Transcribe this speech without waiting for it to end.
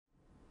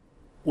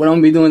What I'm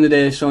gonna be doing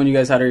today is showing you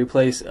guys how to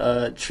replace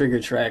a trigger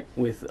track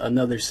with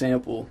another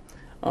sample.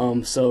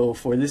 So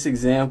for this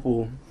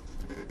example,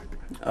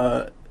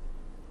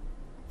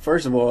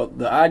 first of all,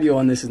 the audio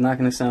on this is not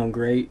gonna sound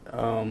great.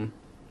 I'm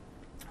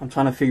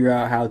trying to figure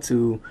out how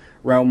to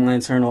route my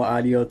internal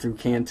audio through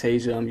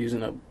Camtasia. I'm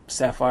using a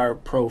Sapphire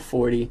Pro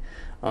 40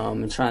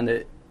 and trying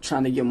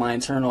to get my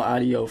internal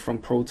audio from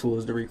Pro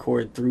Tools to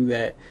record through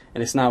that,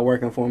 and it's not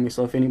working for me.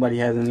 So if anybody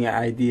has any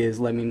ideas,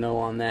 let me know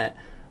on that.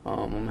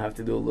 I'm gonna have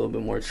to do a little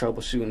bit more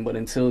troubleshooting, but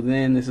until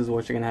then, this is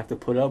what you're gonna have to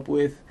put up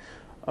with.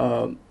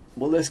 Well,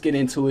 let's get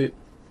into it.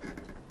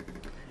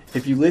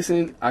 If you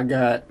listen, I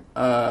got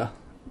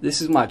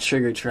this is my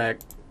trigger track,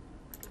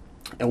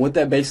 and what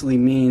that basically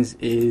means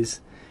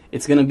is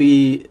it's gonna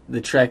be the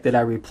track that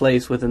I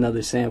replace with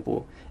another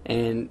sample.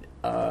 And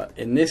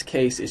in this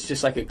case, it's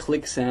just like a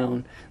click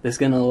sound that's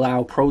gonna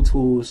allow Pro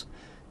Tools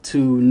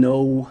to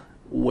know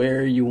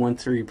where you want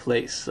to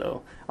replace.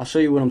 So I'll show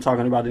you what I'm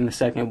talking about in a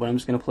second, but I'm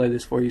just gonna play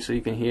this for you so you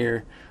can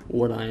hear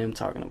what I am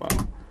talking about.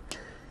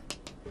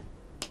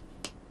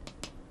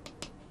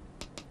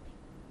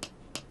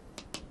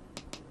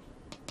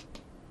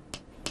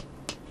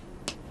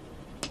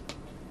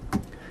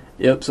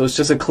 Yep, so it's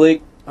just a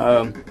click,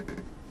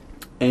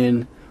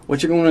 and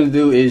what you're going to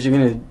do is you're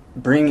going to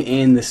bring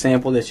in the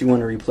sample that you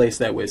want to replace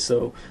that with.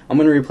 So I'm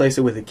going to replace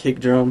it with a kick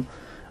drum,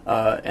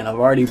 and I've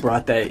already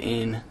brought that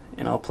in,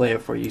 and I'll play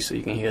it for you so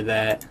you can hear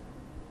that.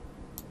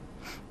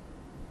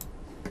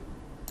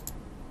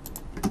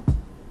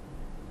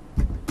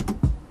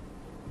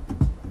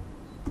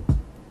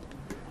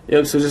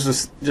 Yep, so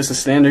just a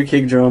standard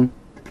kick drum.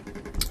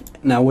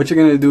 Now what you're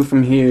going to do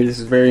from here, this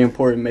is very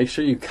important, make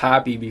sure you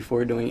copy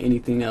before doing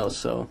anything else.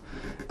 So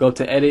go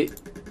to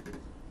edit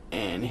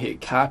and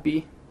hit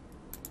copy,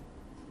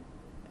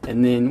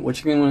 and then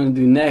what you're going to want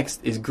to do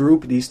next is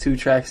group these two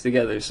tracks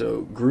together.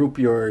 So group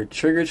your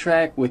trigger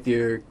track with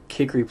your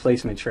kick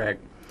replacement track,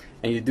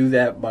 and you do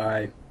that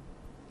by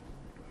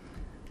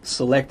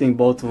selecting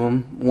both of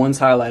them. One's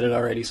highlighted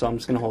already, so I'm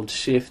just going to hold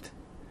shift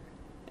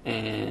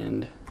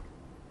and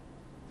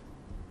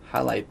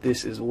highlight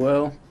this as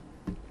well.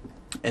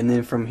 And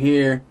then from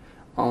here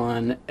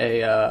on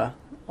a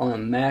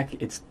Mac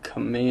it's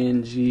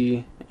Command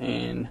G,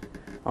 and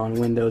on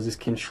Windows it's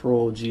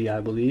Control G,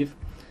 I believe.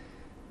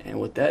 And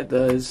what that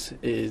does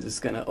is it's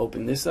gonna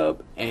open this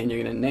up, and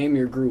you're gonna name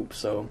your group.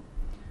 So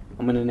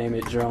I'm gonna name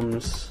it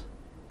drums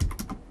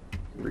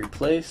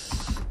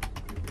replace,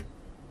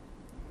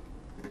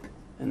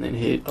 and then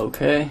hit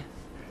OK.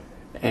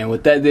 And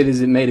what that did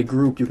is it made a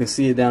group. You can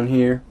see it down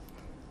here.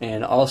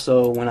 And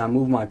also when I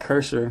move my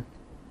cursor,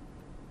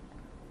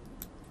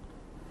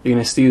 you're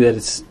gonna see that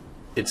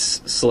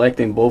it's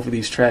selecting both of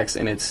these tracks,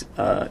 and it's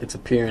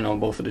appearing on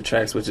both of the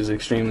tracks, which is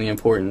extremely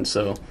important.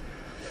 So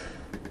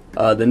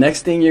the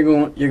next thing you're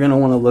gonna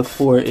want to look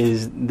for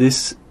is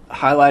this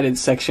highlighted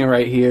section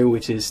right here,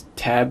 which is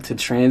tab to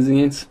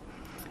transients,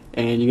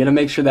 and you're gonna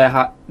make sure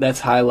that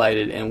that's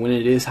highlighted. And when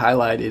it is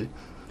highlighted,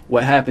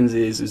 what happens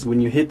is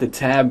when you hit the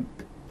tab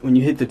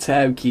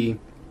key,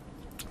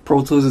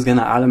 Pro Tools is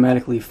gonna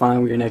automatically find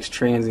where your next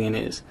transient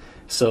is.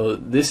 So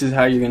this is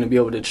how you're going to be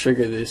able to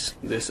trigger this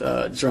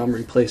drum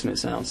replacement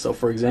sound. So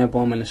for example,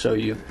 I'm going to show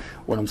you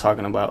what I'm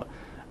talking about.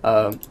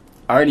 I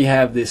already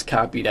have this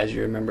copied, as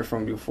you remember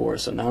from before.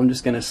 So now I'm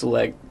just going to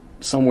select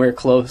somewhere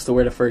close to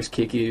where the first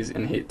kick is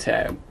and hit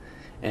tab.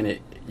 And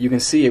you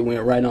can see it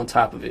went right on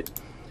top of it,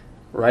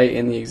 right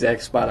in the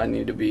exact spot I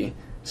need to be.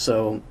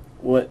 So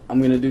what I'm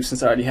going to do,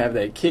 since I already have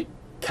that kick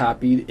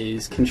copied,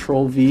 is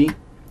Control V,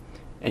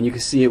 and you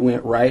can see it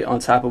went right on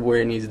top of where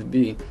it needs to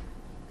be.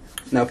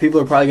 Now people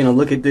are probably going to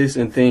look at this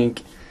and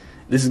think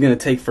this is going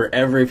to take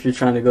forever if you're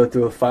trying to go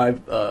through a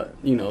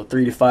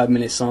 3 to 5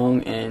 minute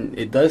song, and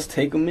it does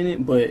take a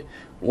minute, but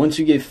once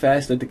you get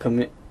fast at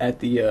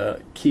the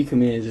key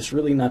commands, it's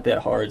really not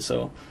that hard.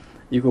 So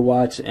you can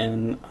watch,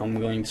 and I'm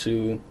going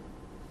to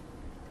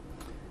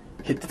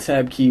hit the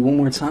tab key one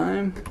more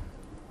time,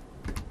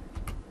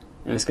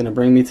 and it's going to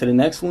bring me to the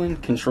next one.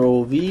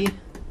 Control V,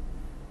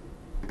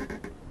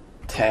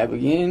 tab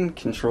again,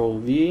 Control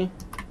V.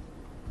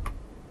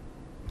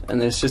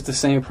 And it's just the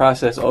same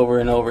process over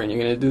and over, and you're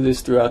going to do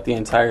this throughout the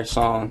entire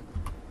song.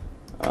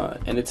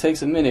 And it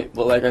takes a minute,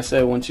 but like I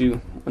said, once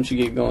you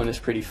get going, it's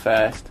pretty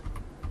fast.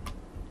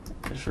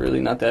 It's really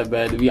not that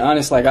bad. To be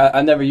honest, like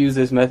I never used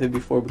this method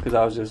before because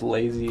I was just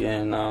lazy,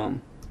 and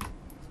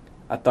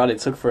I thought it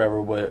took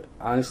forever, but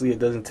honestly it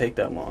doesn't take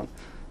that long.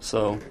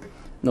 So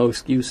no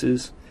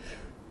excuses.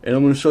 And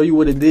I'm going to show you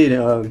what it did.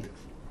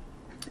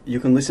 You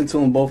can listen to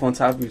them both on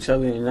top of each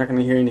other, and you're not going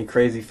to hear any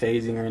crazy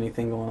phasing or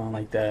anything going on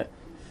like that.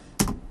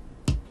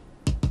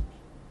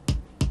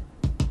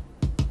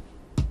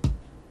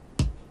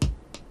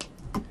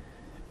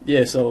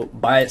 Yeah, so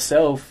by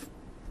itself,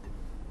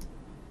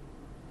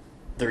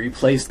 the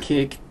replaced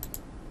kick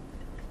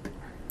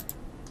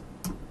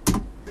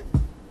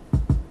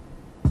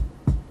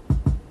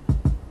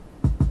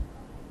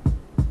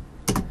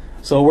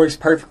so it works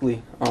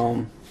perfectly.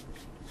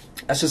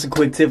 that's just a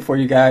quick tip for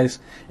you guys.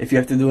 If you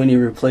have to do any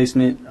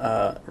replacement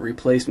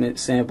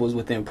samples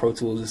within Pro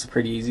Tools, it's a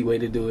pretty easy way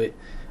to do it.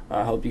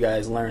 I hope you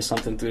guys learned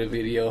something through the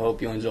video.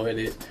 Hope you enjoyed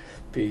it.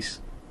 Peace.